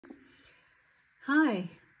Hi,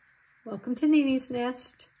 welcome to Nini's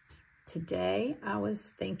Nest. Today I was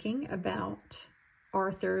thinking about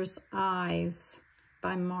Arthur's Eyes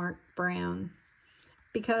by Marc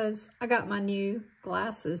because I got my new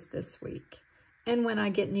glasses this week. And when I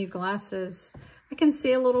get new glasses, I can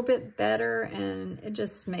see a little bit better and it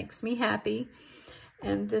just makes me happy.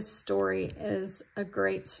 And this story is a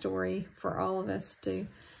great story for all of us to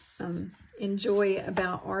enjoy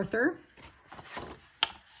about Arthur.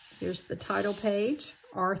 Here's the title page,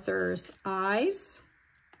 Arthur's Eyes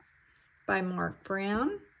by Marc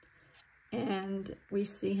Brown. And we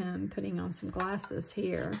see him putting on some glasses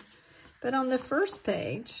here. But on the first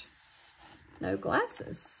page, no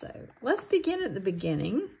glasses. So let's begin at the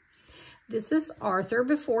beginning. This is Arthur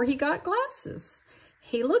before he got glasses.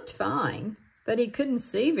 He looked fine, but he couldn't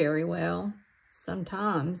see very well.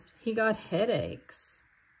 Sometimes he got headaches.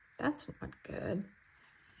 That's not good.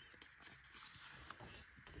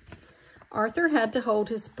 Arthur had to hold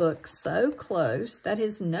his book so close that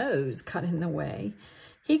his nose got in the way.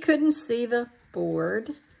 He couldn't see the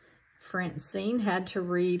board. Francine had to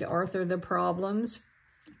read Arthur the problems,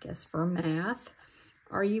 I guess for math.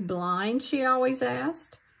 "Are you blind?" she always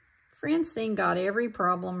asked. Francine got every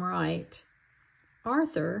problem right.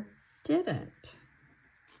 Arthur didn't.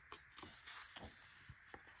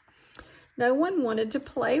 No one wanted to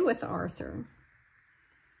play with Arthur.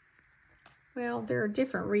 Well, there are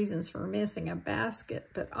different reasons for missing a basket,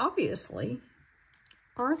 but obviously,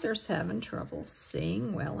 Arthur's having trouble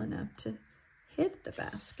seeing well enough to hit the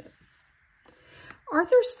basket.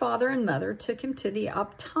 Arthur's father and mother took him to the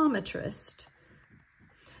optometrist.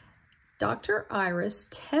 Dr. Iris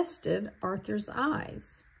tested Arthur's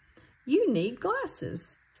eyes. "You need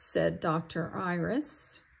glasses," said Dr.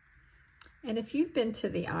 Iris. And if you've been to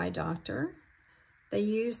the eye doctor, they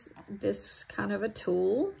use this kind of a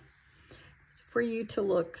tool for you to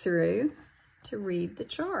look through to read the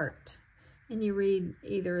chart. And you read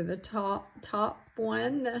either the top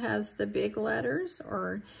one that has the big letters,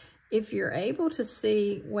 or if you're able to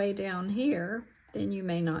see way down here, then you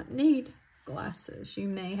may not need glasses. You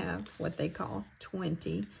may have what they call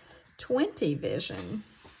 20/20 vision.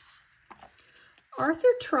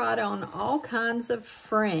 Arthur tried on all kinds of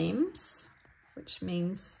frames, which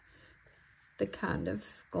means the kind of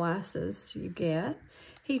glasses you get.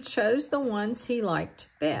 He chose the ones he liked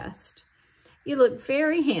best. "You look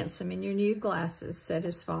very handsome in your new glasses," said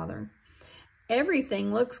his father.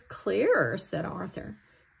 "Everything looks clearer," said Arthur.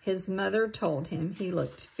 His mother told him he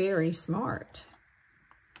looked very smart.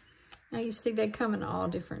 Now you see they come in all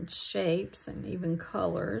different shapes and even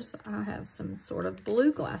colors. I have some sort of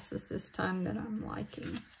blue glasses this time that I'm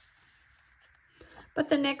liking. But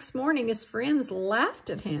the next morning his friends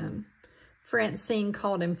laughed at him. Francine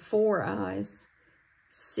called him Four Eyes.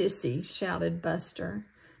 "Sissy," shouted Buster.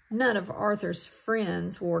 None of Arthur's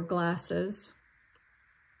friends wore glasses.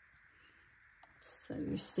 So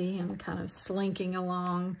you see him kind of slinking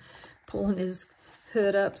along, pulling his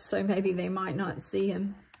hood up so maybe they might not see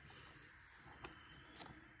him.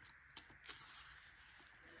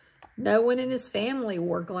 No one in his family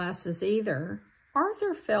wore glasses either.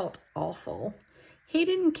 Arthur felt awful. He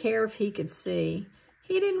didn't care if he could see.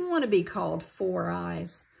 He didn't want to be called Four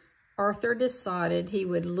Eyes. Arthur decided he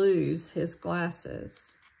would lose his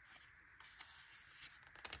glasses.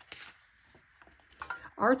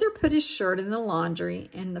 Arthur put his shirt in the laundry.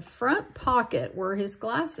 In the front pocket were his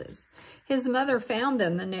glasses. His mother found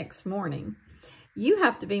them the next morning. "You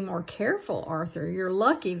have to be more careful, Arthur. You're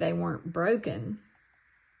lucky they weren't broken."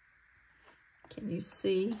 Can you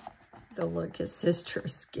see the look his sister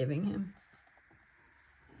is giving him?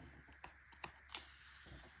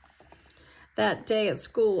 That day at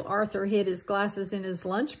school, Arthur hid his glasses in his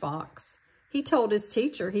lunchbox. He told his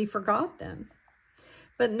teacher he forgot them.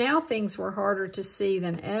 But now things were harder to see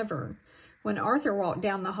than ever. When Arthur walked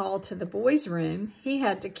down the hall to the boys' room, he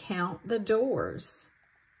had to count the doors.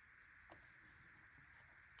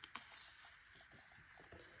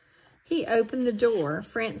 He opened the door.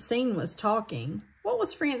 Francine was talking. What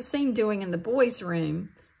was Francine doing in the boys'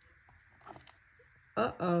 room?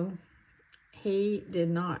 Uh-oh. He did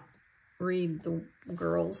not read the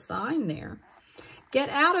girl's sign there. "Get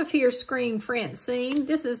out of here," screamed Francine.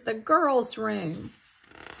 "This is the girls' room."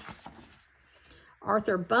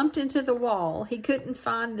 Arthur bumped into the wall. He couldn't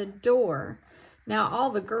find the door. Now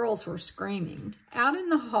all the girls were screaming. Out in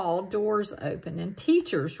the hall, doors opened and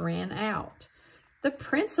teachers ran out. The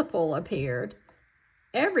principal appeared.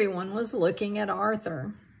 Everyone was looking at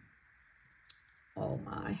Arthur. Oh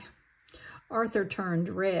my. Arthur turned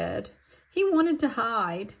red. He wanted to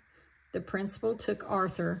hide. The principal took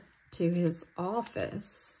Arthur to his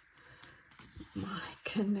office. My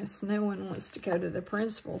goodness, no one wants to go to the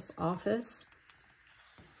principal's office.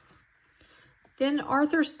 Then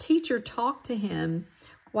Arthur's teacher talked to him.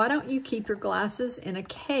 "Why don't you keep your glasses in a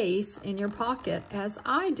case in your pocket as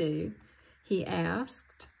I do?" he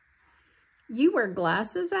asked. "You wear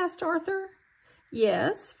glasses?" asked Arthur.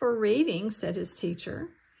 "Yes, for reading," said his teacher.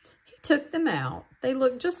 He took them out. They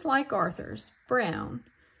looked just like Arthur's, brown.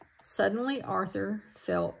 Suddenly, Arthur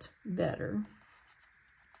felt better.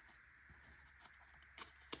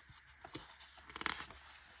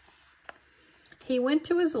 He went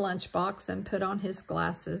to his lunchbox and put on his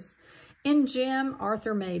glasses. In gym,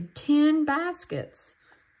 Arthur made 10 baskets.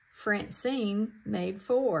 Francine made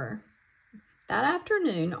 4. That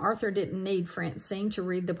afternoon, Arthur didn't need Francine to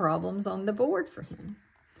read the problems on the board for him.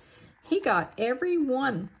 He got every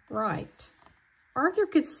one right. Arthur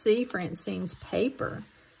could see Francine's paper.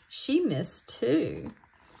 She missed 2.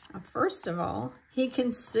 Now, first of all, he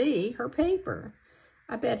can see her paper.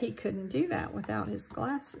 I bet he couldn't do that without his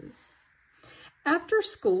glasses. After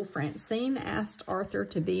school, Francine asked Arthur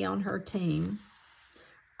to be on her team.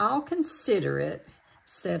 "I'll consider it,"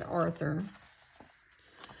 said Arthur.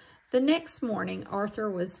 The next morning, Arthur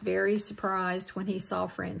was very surprised when he saw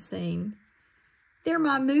Francine. "They're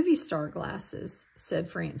my movie star glasses," said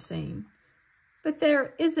Francine. "But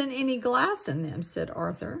there isn't any glass in them," said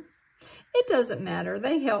Arthur. "It doesn't matter.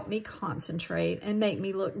 They help me concentrate and make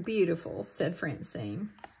me look beautiful," said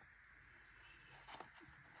Francine.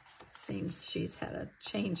 Seems she's had a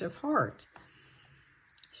change of heart.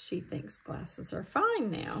 She thinks glasses are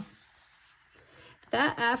fine now.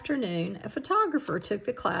 That afternoon, a photographer took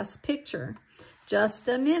the class picture. "Just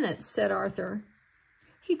a minute," said Arthur.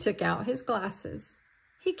 He took out his glasses.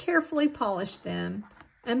 He carefully polished them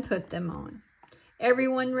and put them on.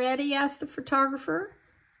 "Everyone ready?" asked the photographer.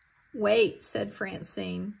 "Wait," said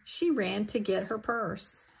Francine. She ran to get her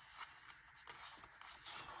purse.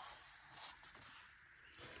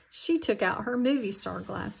 She took out her movie star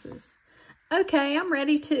glasses. "Okay, I'm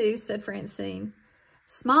ready too," said Francine.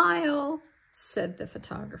 "Smile," said the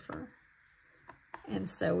photographer. And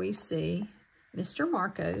so we see Mr.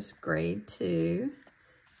 Marco's grade 2,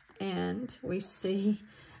 and we see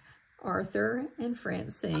Arthur and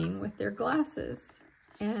Francine with their glasses.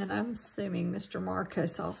 And I'm assuming Mr.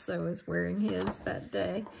 Marcos also is wearing his that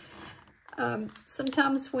day.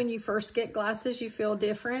 Sometimes when you first get glasses, you feel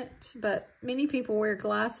different, but many people wear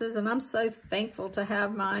glasses, and I'm so thankful to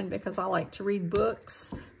have mine because I like to read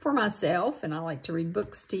books for myself, and I like to read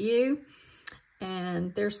books to you,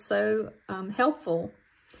 and they're so helpful.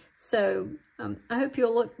 So I hope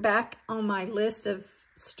you'll look back on my list of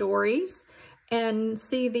stories and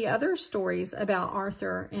see the other stories about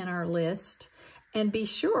Arthur in our list. And be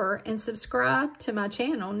sure and subscribe to my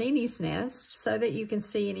channel, Nini's Nest, so that you can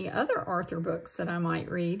see any other Arthur books that I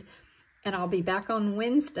might read. And I'll be back on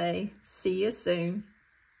Wednesday. See you soon.